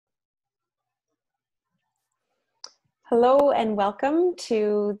Hello and welcome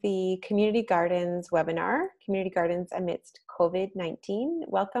to the Community Gardens webinar, Community Gardens Amidst COVID-19.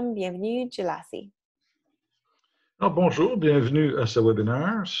 Welcome, bienvenue, Julasi. Alors, bonjour, bienvenue à ce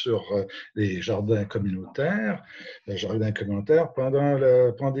webinaire sur les jardins communautaires, pendant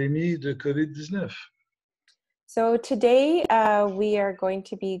la pandémie de COVID-19. So today we are going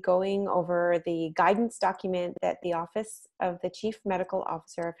to be going over the guidance document that the Office of the Chief Medical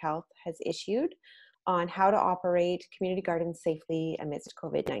Officer of Health has issued on how to operate community gardens safely amidst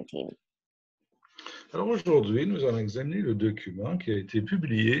COVID-19. Alors aujourd'hui, nous allons examiner le document qui a été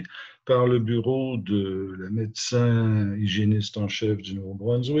publié par le bureau de la médecin-hygiéniste en chef du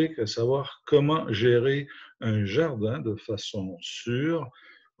Nouveau-Brunswick, à savoir comment gérer un jardin de façon sûre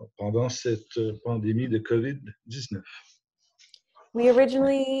pendant cette pandémie de COVID-19. We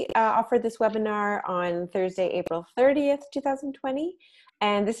originally offered this webinar on Thursday, April 30th, 2020,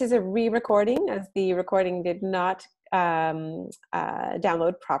 and this is a re-recording as the recording did not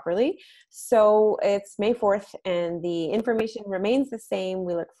download properly. So it's May 4th and the information remains the same.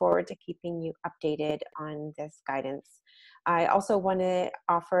 We look forward to keeping you updated on this guidance. I also want to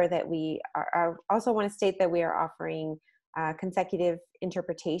offer that state that we are offering consecutive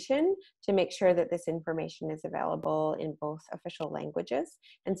interpretation to make sure that this information is available in both official languages.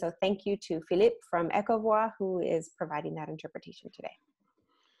 And so thank you to Philippe from Ecovoix who is providing that interpretation today.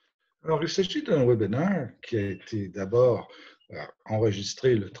 Alors, il s'agit d'un webinaire qui a été d'abord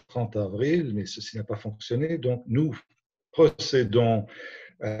enregistré le 30 avril, mais ceci n'a pas fonctionné. Donc, nous procédons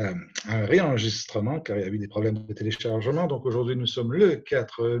à un réenregistrement car il y a eu des problèmes de téléchargement. Donc, aujourd'hui, nous sommes le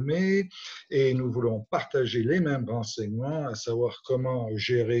 4 mai et nous voulons partager les mêmes renseignements, à savoir comment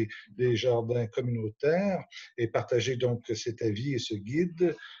gérer des jardins communautaires et partager donc cet avis et ce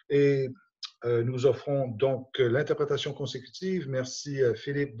guide. Et nous offrons donc l'interprétation consécutive. Merci à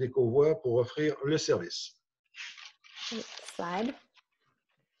Philippe d'Ecovoix pour offrir le service. Slide.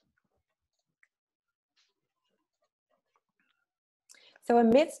 So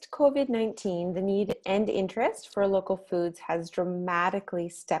amidst COVID-19, the need and interest for local foods has dramatically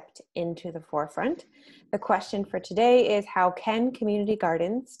stepped into the forefront. The question for today is, how can community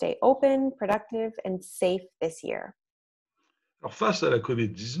gardens stay open, productive, and safe this year? Alors, face à la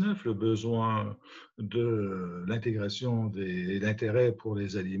COVID-19, le besoin de l'intégration et l'intérêt pour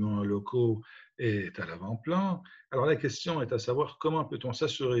les aliments locaux est à l'avant-plan. Alors, la question est à savoir comment peut-on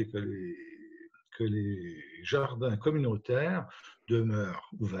s'assurer que les jardins communautaires demeurent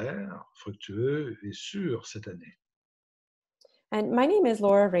ouverts, fructueux et sûrs cette année. And my name is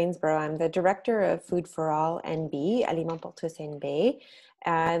Laura Rainsborough. I'm the Director of Food for All NB, Aliments pour tous NB.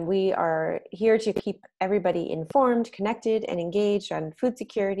 And we are here to keep everybody informed, connected, and engaged on food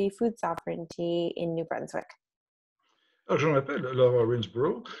security, food sovereignty in New Brunswick. Alors, je m'appelle Laura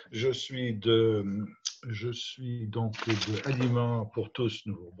Rainsborough. Je suis donc de Aliments pour tous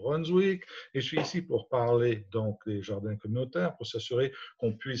Nouveau-Brunswick et je suis ici pour parler donc des jardins communautaires pour s'assurer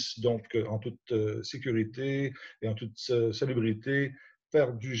qu'on puisse donc en toute sécurité et en toute salubrité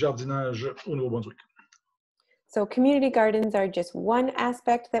faire du jardinage au Nouveau-Brunswick. So community gardens are just one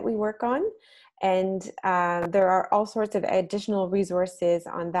aspect that we work on, and there are all sorts of additional resources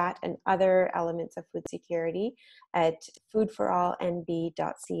on that and other elements of food security at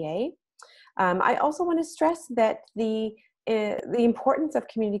foodforallnb.ca. I also want to stress that the importance of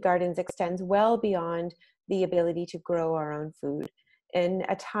community gardens extends well beyond the ability to grow our own food. In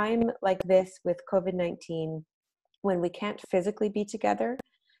a time like this with COVID-19, when we can't physically be together,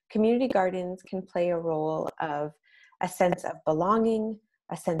 community gardens can play a role of a sense of belonging,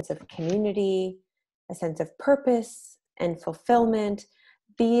 a sense of community, a sense of purpose and fulfillment.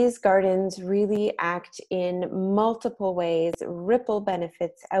 These gardens really act in multiple ways, ripple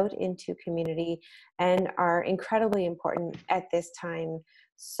benefits out into community, and are incredibly important at this time.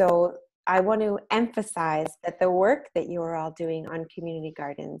 So I want to emphasize that the work that you are all doing on community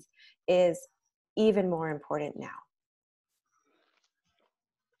gardens is even more important now.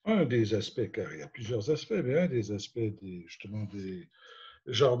 Un des aspects, car il y a plusieurs aspects, mais un des aspects justement des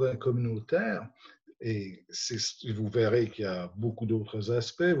jardins communautaires, et vous verrez qu'il y a beaucoup d'autres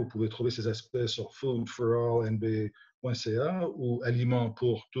aspects. Vous pouvez trouver ces aspects sur foodforallnb.ca ou Aliments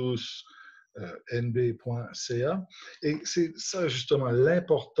pour tous nb.ca. Et c'est ça justement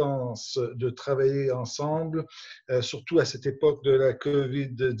l'importance de travailler ensemble, surtout à cette époque de la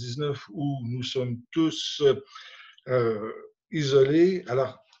COVID-19 où nous sommes tous isolés.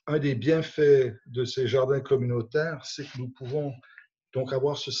 Alors, un des bienfaits de ces jardins communautaires, c'est que nous pouvons donc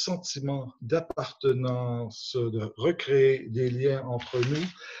avoir ce sentiment d'appartenance, de recréer des liens entre nous.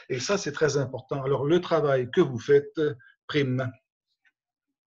 Et ça, c'est très important. Alors, le travail que vous faites prime.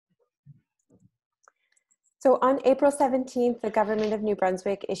 So on April 17th, the government of New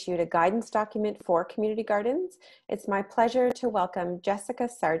Brunswick issued a guidance document for community gardens. It's my pleasure to welcome Jessica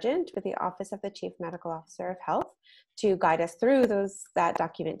Sargent with the Office of the Chief Medical Officer of Health to guide us through that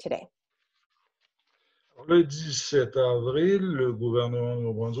document today. Le 17 avril, le gouvernement de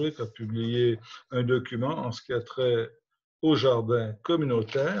Nouveau-Brunswick a publié un document en ce qui a trait aux jardins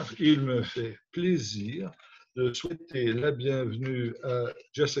communautaires. Il me fait plaisir de souhaiter la bienvenue à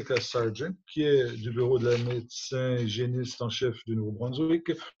Jessica Sargent, qui est du bureau de la médecin-hygiéniste en chef du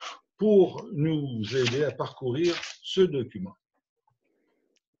Nouveau-Brunswick, pour nous aider à parcourir ce document.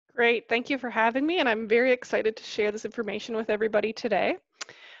 Great, thank you for having me, and I'm very excited to share this information with everybody today.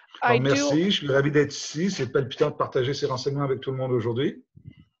 Alors, merci, je suis ravi d'être ici. C'est palpitant de partager ces renseignements avec tout le monde aujourd'hui.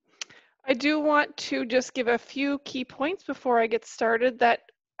 I do want to just give a few key points before I get started that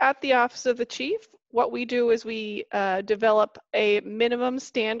at the Office of the Chief, what we do is we develop a minimum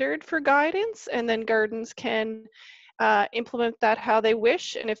standard for guidance, and then gardens can implement that how they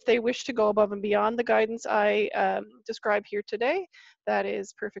wish. And if they wish to go above and beyond the guidance I describe here today, that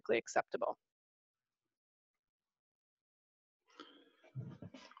is perfectly acceptable.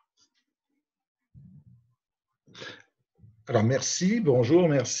 Alors, merci, bonjour,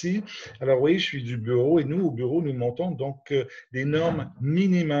 merci. Alors oui, je suis du bureau et nous, au bureau, nous montons donc des normes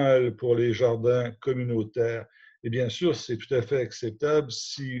minimales pour les jardins communautaires. Et bien sûr, c'est tout à fait acceptable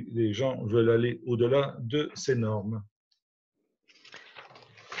si les gens veulent aller au-delà de ces normes.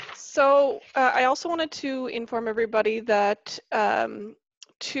 So I also wanted to inform everybody that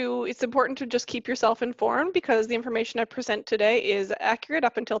it's important to just keep yourself informed, because the information I present today is accurate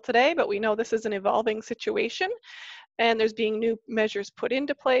up until today, but we know this is an evolving situation. And there's being new measures put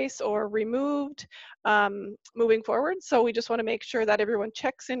into place or removed moving forward. So we just want to make sure that everyone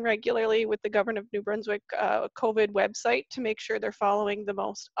checks in regularly with the Government of New Brunswick COVID website to make sure they're following the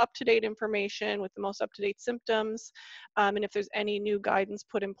most up-to-date information with the most up-to-date symptoms. And if there's any new guidance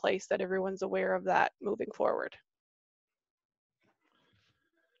put in place, that everyone's aware of that moving forward.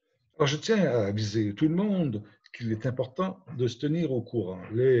 Alors, je tiens à aviser tout le monde qu'il est important de se tenir au courant.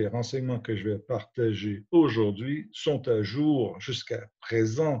 Les renseignements que je vais partager aujourd'hui sont à jour jusqu'à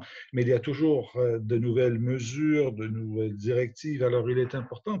présent, mais il y a toujours de nouvelles mesures, de nouvelles directives. Alors, il est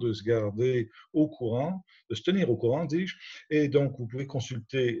important de se garder au courant, de se tenir au courant, dis-je. Et donc, vous pouvez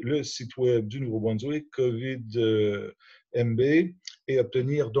consulter le site web du Nouveau-Brunswick, COVID-MB, et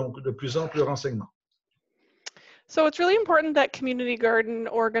obtenir donc de plus amples renseignements. So it's really important that community garden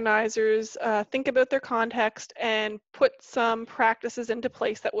organizers think about their context and put some practices into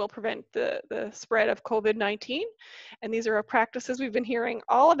place that will prevent the spread of COVID-19. And these are practices we've been hearing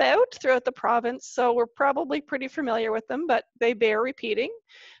all about throughout the province, so we're probably pretty familiar with them, but they bear repeating.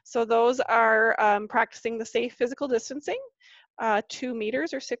 So those are practicing the safe physical distancing, 2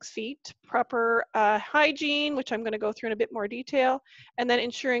 meters or 6 feet, proper hygiene, which I'm going to go through in a bit more detail, and then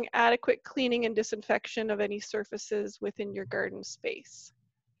ensuring adequate cleaning and disinfection of any surfaces within your garden space.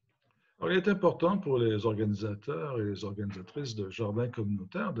 Alors, il est important pour les organisateurs et les organisatrices de jardins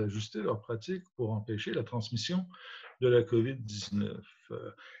communautaires d'ajuster leurs pratiques pour empêcher la transmission de la COVID-19.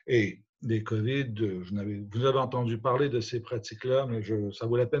 Et des COVID, vous avez entendu parler de ces pratiques-là, mais ça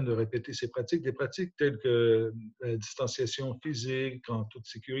vaut la peine de répéter ces pratiques, des pratiques telles que la distanciation physique en toute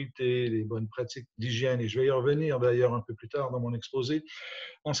sécurité, les bonnes pratiques d'hygiène, et je vais y revenir d'ailleurs un peu plus tard dans mon exposé,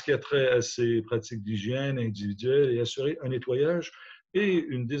 en ce qui a trait à ces pratiques d'hygiène individuelle et assurer un nettoyage et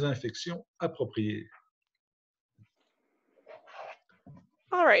une désinfection appropriée.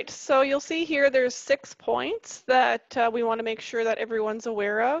 All right, so you'll see here there's 6 points that we want to make sure that everyone's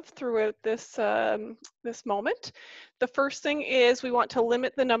aware of throughout this, this moment. The first thing is we want to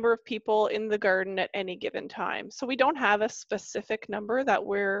limit the number of people in the garden at any given time. So we don't have a specific number that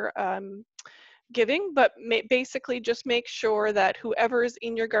we're giving, but basically just make sure that whoever is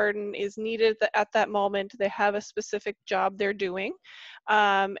in your garden is needed at that moment. They have a specific job they're doing,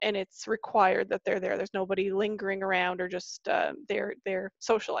 and it's required that they're there. There's nobody lingering around or just they're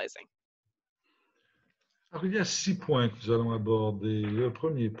socializing. Alors, il y a 6 points que nous allons aborder. Le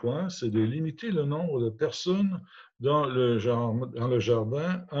premier point, c'est de limiter le nombre de personnes dans le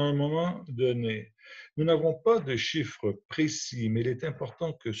jardin à un moment donné. Nous n'avons pas de chiffres précis, mais il est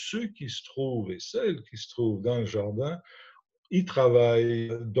important que ceux qui se trouvent et celles qui se trouvent dans le jardin y travaillent.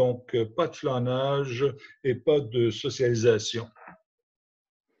 Donc, pas de flânage et pas de socialisation.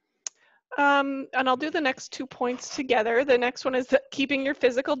 And I'll do the next 2 points together. The next one is keeping your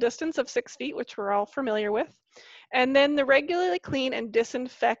physical distance of 6 feet, which we're all familiar with. And then the regularly clean and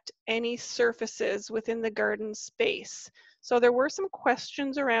disinfect any surfaces within the garden space. So there were some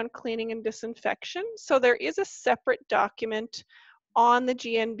questions around cleaning and disinfection. So there is a separate document on the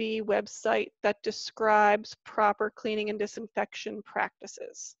GNB website that describes proper cleaning and disinfection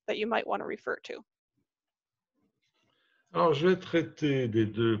practices that you might want to refer to? Alors, je vais traiter des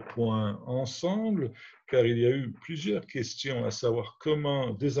deux points ensemble, car il y a eu plusieurs questions, à savoir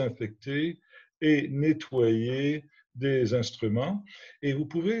comment désinfecter et nettoyer des instruments. Et vous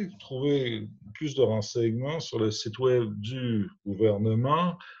pouvez trouver plus de renseignements sur le site web du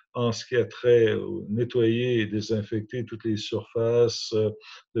gouvernement en ce qui a trait au nettoyer et désinfecter toutes les surfaces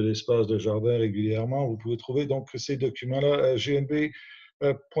de l'espace de jardin régulièrement. Vous pouvez trouver donc ces documents-là à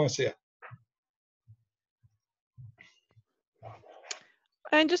gnb.ca.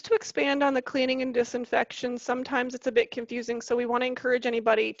 And just to expand on the cleaning and disinfection, sometimes it's a bit confusing. So we want to encourage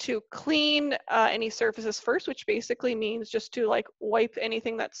anybody to clean any surfaces first, which basically means just to like wipe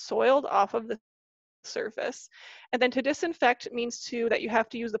anything that's soiled off of the surface. And then to disinfect means that you have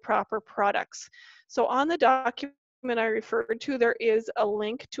to use the proper products. So on the document I referred to, there is a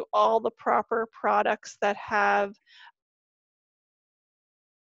link to all the proper products that have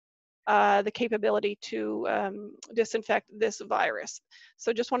the capability to disinfect this virus.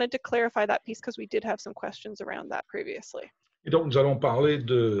 So just wanted to clarify that piece because we did have some questions around that previously. Et donc, nous allons parler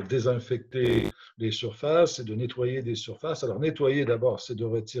de désinfecter les surfaces et de nettoyer des surfaces. Alors, nettoyer d'abord, c'est de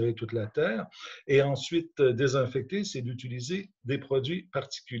retirer toute la terre. Et ensuite, désinfecter, c'est d'utiliser des produits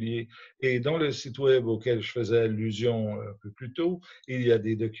particuliers. Et dans le site web auquel je faisais allusion un peu plus tôt, il y a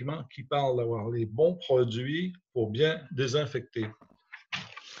des documents qui parlent d'avoir les bons produits pour bien désinfecter.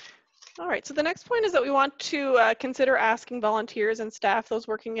 All right, so the next point is that we want to consider asking volunteers and staff, those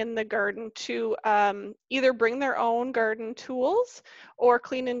working in the garden, to either bring their own garden tools or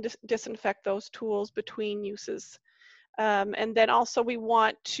clean and disinfect those tools between uses. And then also we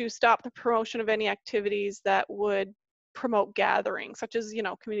want to stop the promotion of any activities that would promote gathering, such as, you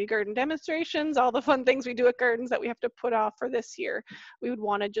know, community garden demonstrations, all the fun things we do at gardens that we have to put off for this year. We would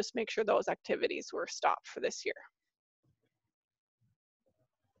want to just make sure those activities were stopped for this year.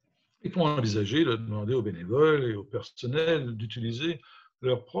 Il faut envisager de demander aux bénévoles et au personnel d'utiliser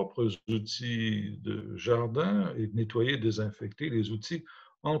leurs propres outils de jardin et de nettoyer, désinfecter les outils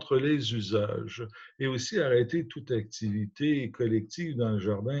entre les usages. Et aussi arrêter toute activité collective dans le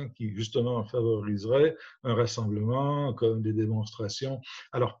jardin qui, justement, favoriserait un rassemblement comme des démonstrations.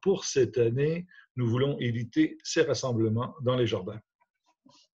 Alors, pour cette année, nous voulons éviter ces rassemblements dans les jardins.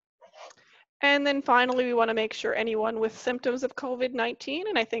 And then finally, we want to make sure anyone with symptoms of COVID-19,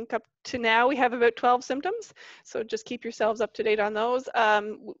 and I think up to now we have about 12 symptoms, so just keep yourselves up to date on those,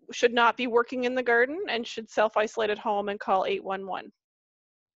 should not be working in the garden and should self-isolate at home and call 811.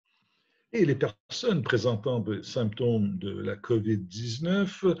 Et les personnes présentant des symptômes de la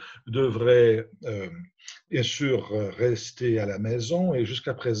COVID-19 devraient bien sûr rester à la maison. Et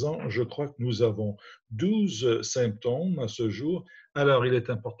jusqu'à présent, je crois que nous avons 12 symptômes à ce jour. Alors, il est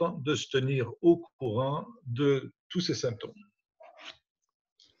important de se tenir au courant de tous ces symptômes.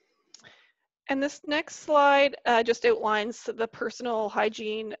 And this next slide just outlines the personal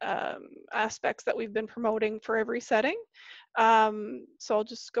hygiene aspects that we've been promoting for every setting. So I'll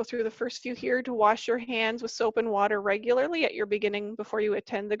just go through the first few here. To wash your hands with soap and water regularly at your beginning before you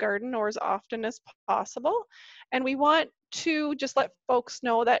attend the garden, or as often as possible. And we want to just let folks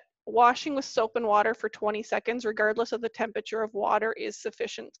know that washing with soap and water for 20 seconds, regardless of the temperature of water, is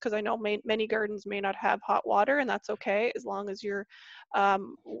sufficient, because I know many gardens may not have hot water, and that's okay as long as you're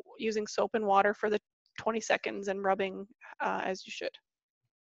using soap and water for the 20 seconds and rubbing as you should.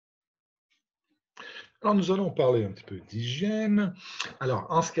 Alors, nous allons parler un petit peu d'hygiène. Alors,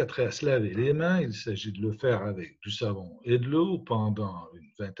 en ce qui a trait à se laver les mains, il s'agit de le faire avec du savon et de l'eau pendant une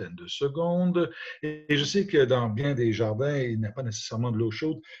vingtaine de secondes. Et je sais que dans bien des jardins, il n'y a pas nécessairement de l'eau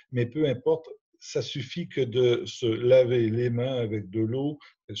chaude, mais peu importe, ça suffit que de se laver les mains avec de l'eau,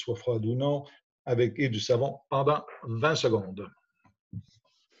 qu'elle soit froide ou non, et du savon pendant 20 secondes.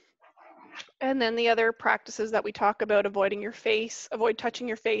 And then the other practices that we talk about: avoid touching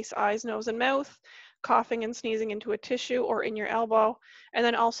your face, eyes, nose, and mouth, coughing and sneezing into a tissue or in your elbow, and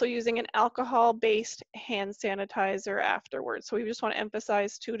then also using an alcohol-based hand sanitizer afterwards. So we just want to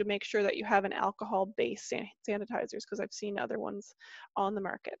emphasize too, to make sure that you have an alcohol-based sanitizers, because I've seen other ones on the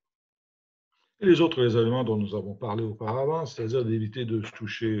market. Et les autres éléments dont nous avons parlé auparavant, c'est-à-dire d'éviter de se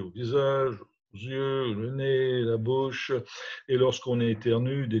toucher au visage, aux yeux, le nez, la bouche, et lorsqu'on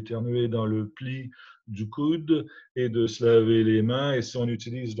éternue, d'éternuer dans le pli du coude et de se laver les mains. Et si on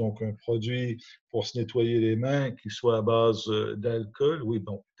utilise donc un produit pour se nettoyer les mains qui soit à base d'alcool, oui,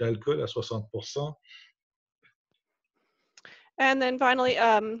 donc d'alcool à 60%. And then finally,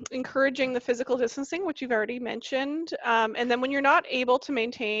 encouraging the physical distancing, which you've already mentioned. And then when you're not able to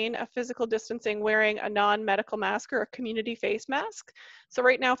maintain a physical distancing, wearing a non-medical mask or a community face mask. So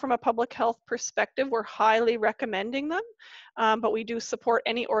right now, from a public health perspective, we're highly recommending them, but we do support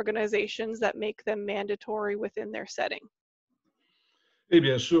any organizations that make them mandatory within their setting. Et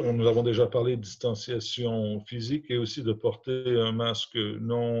bien sûr, nous avons déjà parlé de distanciation physique et aussi de porter un masque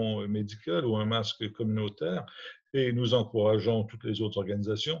non médical ou un masque communautaire. Et nous encourageons toutes les autres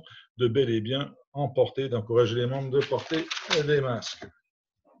organisations de bel et bien en porter, d'encourager les membres de porter des masques.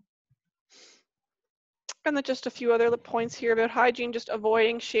 And then just a few other points here about hygiene, just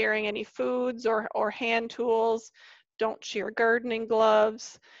avoiding sharing any foods or hand tools. Don't share gardening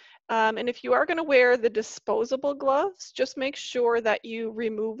gloves. And if you are going to wear the disposable gloves, just make sure that you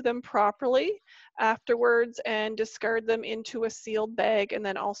remove them properly afterwards and discard them into a sealed bag, and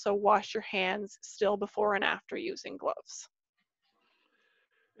then also wash your hands still before and after using gloves.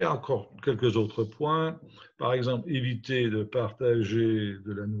 Et encore quelques autres points. Par exemple, éviter de partager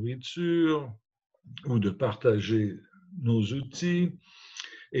de la nourriture ou de partager nos outils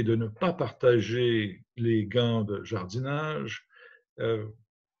et de ne pas partager les gants de jardinage.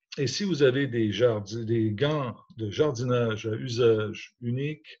 Et si vous avez des gants de jardinage à usage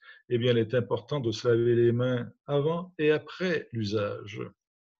unique, eh bien, il est important de se laver les mains avant et après l'usage.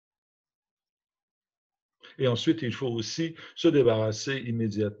 Et ensuite, il faut aussi se débarrasser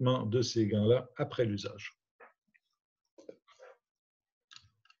immédiatement de ces gants-là après l'usage.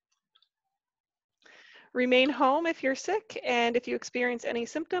 Remain home if you're sick, and if you experience any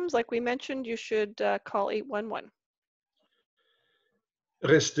symptoms, like we mentioned, you should call 811.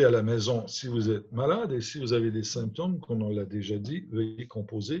 Restez à la maison si vous êtes malade et si vous avez des symptômes, comme on l'a déjà dit, veuillez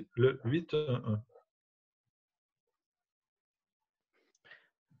composer le 811.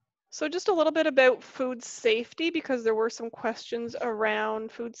 So just a little bit about food safety, because there were some questions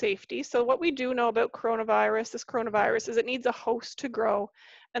around food safety. So what we do know about this coronavirus, is it needs a host to grow,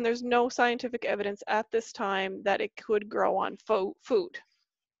 and there's no scientific evidence at this time that it could grow on food.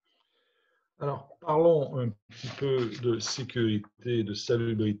 Alors, parlons un petit peu de sécurité, de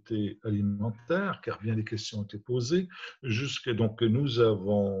salubrité alimentaire, car bien des questions ont été posées. Donc, nous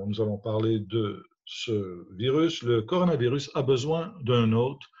allons parler de ce virus. Le coronavirus a besoin d'un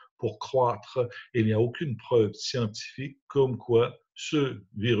hôte pour croître. Et il n'y a aucune preuve scientifique comme quoi ce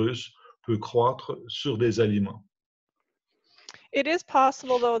virus peut croître sur des aliments. It is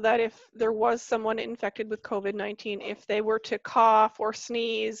possible, though, that if there was someone infected with COVID-19, if they were to cough or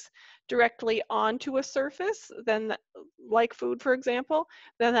sneeze directly onto a surface, then, like food, for example,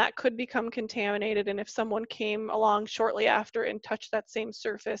 then that could become contaminated. And if someone came along shortly after and touched that same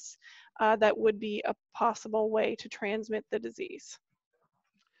surface, that would be a possible way to transmit the disease.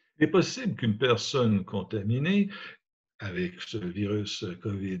 Il est possible qu'une personne contaminée avec ce virus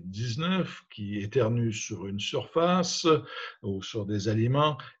COVID-19 qui éternue sur une surface ou sur des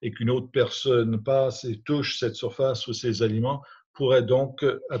aliments et qu'une autre personne passe et touche cette surface ou ces aliments, pourrait donc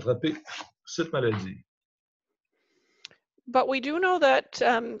attraper cette maladie. But we do know that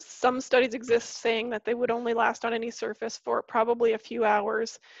some studies exist saying that they would only last on any surface for probably a few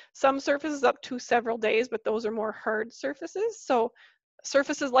hours. Some surfaces up to several days, but those are more hard surfaces. So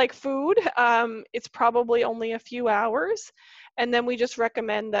surfaces like food, it's probably only a few hours. And then we just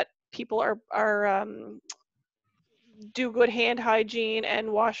recommend that people do good hand hygiene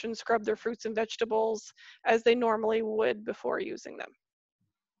and wash and scrub their fruits and vegetables as they normally would before using them.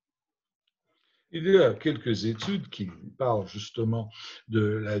 Il y a quelques études qui parlent justement de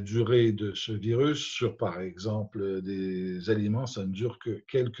la durée de ce virus sur, par exemple, des aliments, ça ne dure que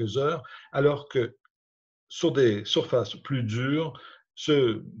quelques heures, alors que sur des surfaces plus dures,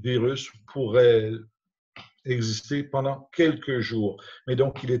 ce virus pourrait exister pendant quelques jours. Mais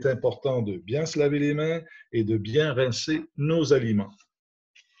donc, il est important de bien se laver les mains et de bien rincer nos aliments.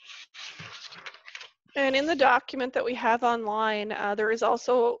 And in the document that we have online, there is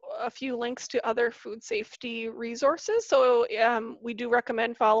also a few links to other food safety resources. So we do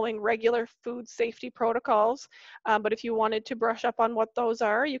recommend following regular food safety protocols. But if you wanted to brush up on what those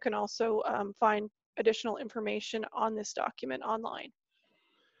are, you can also find additional information on this document online.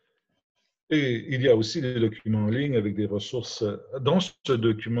 Et il y a aussi des documents en ligne avec des ressources. Dans ce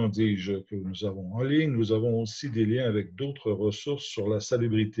document, dis-je, que nous avons en ligne, nous avons aussi des liens avec d'autres ressources sur la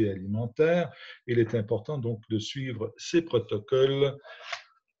salubrité alimentaire. Il est important donc de suivre ces protocoles.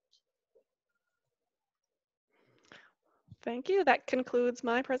 Thank you. That concludes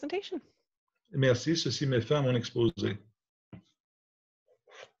my presentation. Merci. Ceci met fin à mon exposé.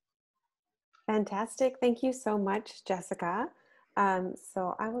 Fantastic. Thank you so much, Jessica.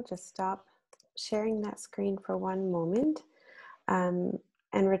 So I will just stop sharing that screen for one moment. and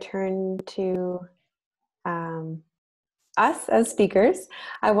return to us as speakers,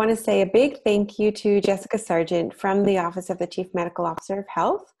 I want to say a big thank you to Jessica Sargent from the Office of the Chief Medical Officer of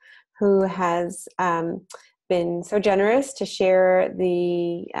Health, who has been so generous to share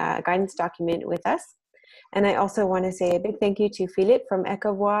the guidance document with us. And I also want to say a big thank you to Philippe from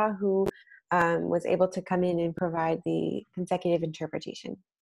Ecovoix, who was able to come in and provide the consecutive interpretation.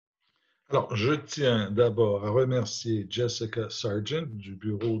 Alors, je tiens d'abord à remercier Jessica Sargent du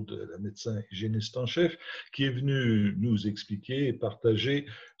Bureau de la médecin-hygiéniste en chef qui est venue nous expliquer et partager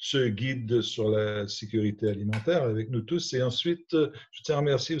ce guide sur la sécurité alimentaire avec nous tous. Et ensuite, je tiens à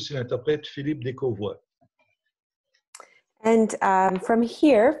remercier aussi l'interprète Philippe d'Ecovoix. And from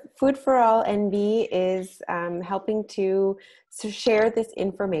here, Food for All NB is helping to share this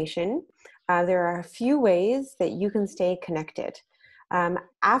information. There are a few ways that you can stay connected.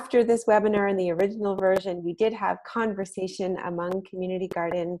 After this webinar in the original version, we did have conversation among community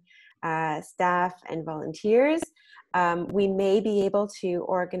garden staff and volunteers. We may be able to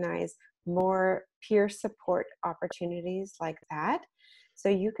organize more peer support opportunities like that. So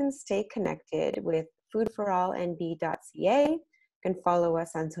you can stay connected with foodforallnb.ca. You can follow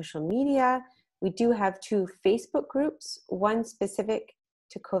us on social media. We do have 2 Facebook groups, one specific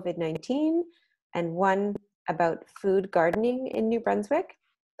to COVID-19 and one about food gardening in New Brunswick.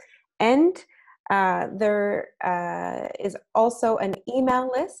 And there is also an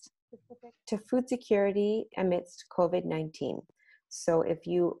email list specific to food security amidst COVID-19. So if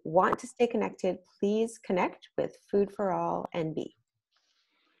you want to stay connected, please connect with Food for All NB.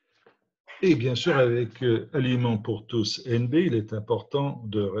 Et bien sûr, avec Aliments pour tous NB, il est important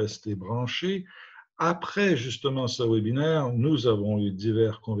de rester branché. Après justement ce webinaire, nous avons eu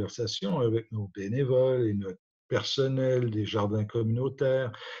diverses conversations avec nos bénévoles et notre personnel des jardins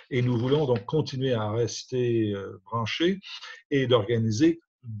communautaires et nous voulons donc continuer à rester branchés et d'organiser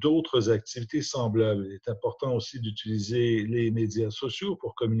d'autres activités semblables. Il est important aussi d'utiliser les médias sociaux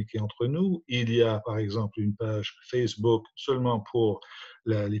pour communiquer entre nous. Il y a par exemple une page Facebook seulement pour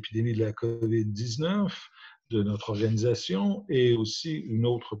l'épidémie de la COVID-19 de notre organisation et aussi une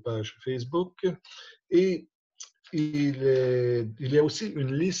autre page Facebook. Et il y a aussi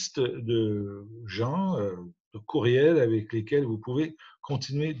une liste de gens, de courriels avec lesquels vous pouvez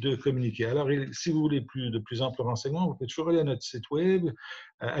continuer de communiquer. Alors, si vous voulez de plus amples renseignements, vous pouvez toujours aller à notre site web,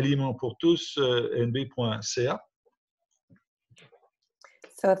 alimentspourtous.nb.ca.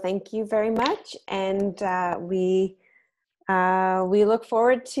 So thank you very much, and we look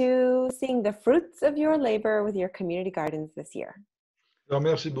forward to seeing the fruits of your labor with your community gardens this year. Alors,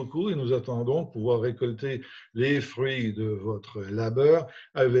 merci beaucoup et nous attendons pouvoir récolter les fruits de votre labeur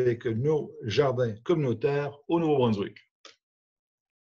avec nos jardins communautaires au Nouveau-Brunswick.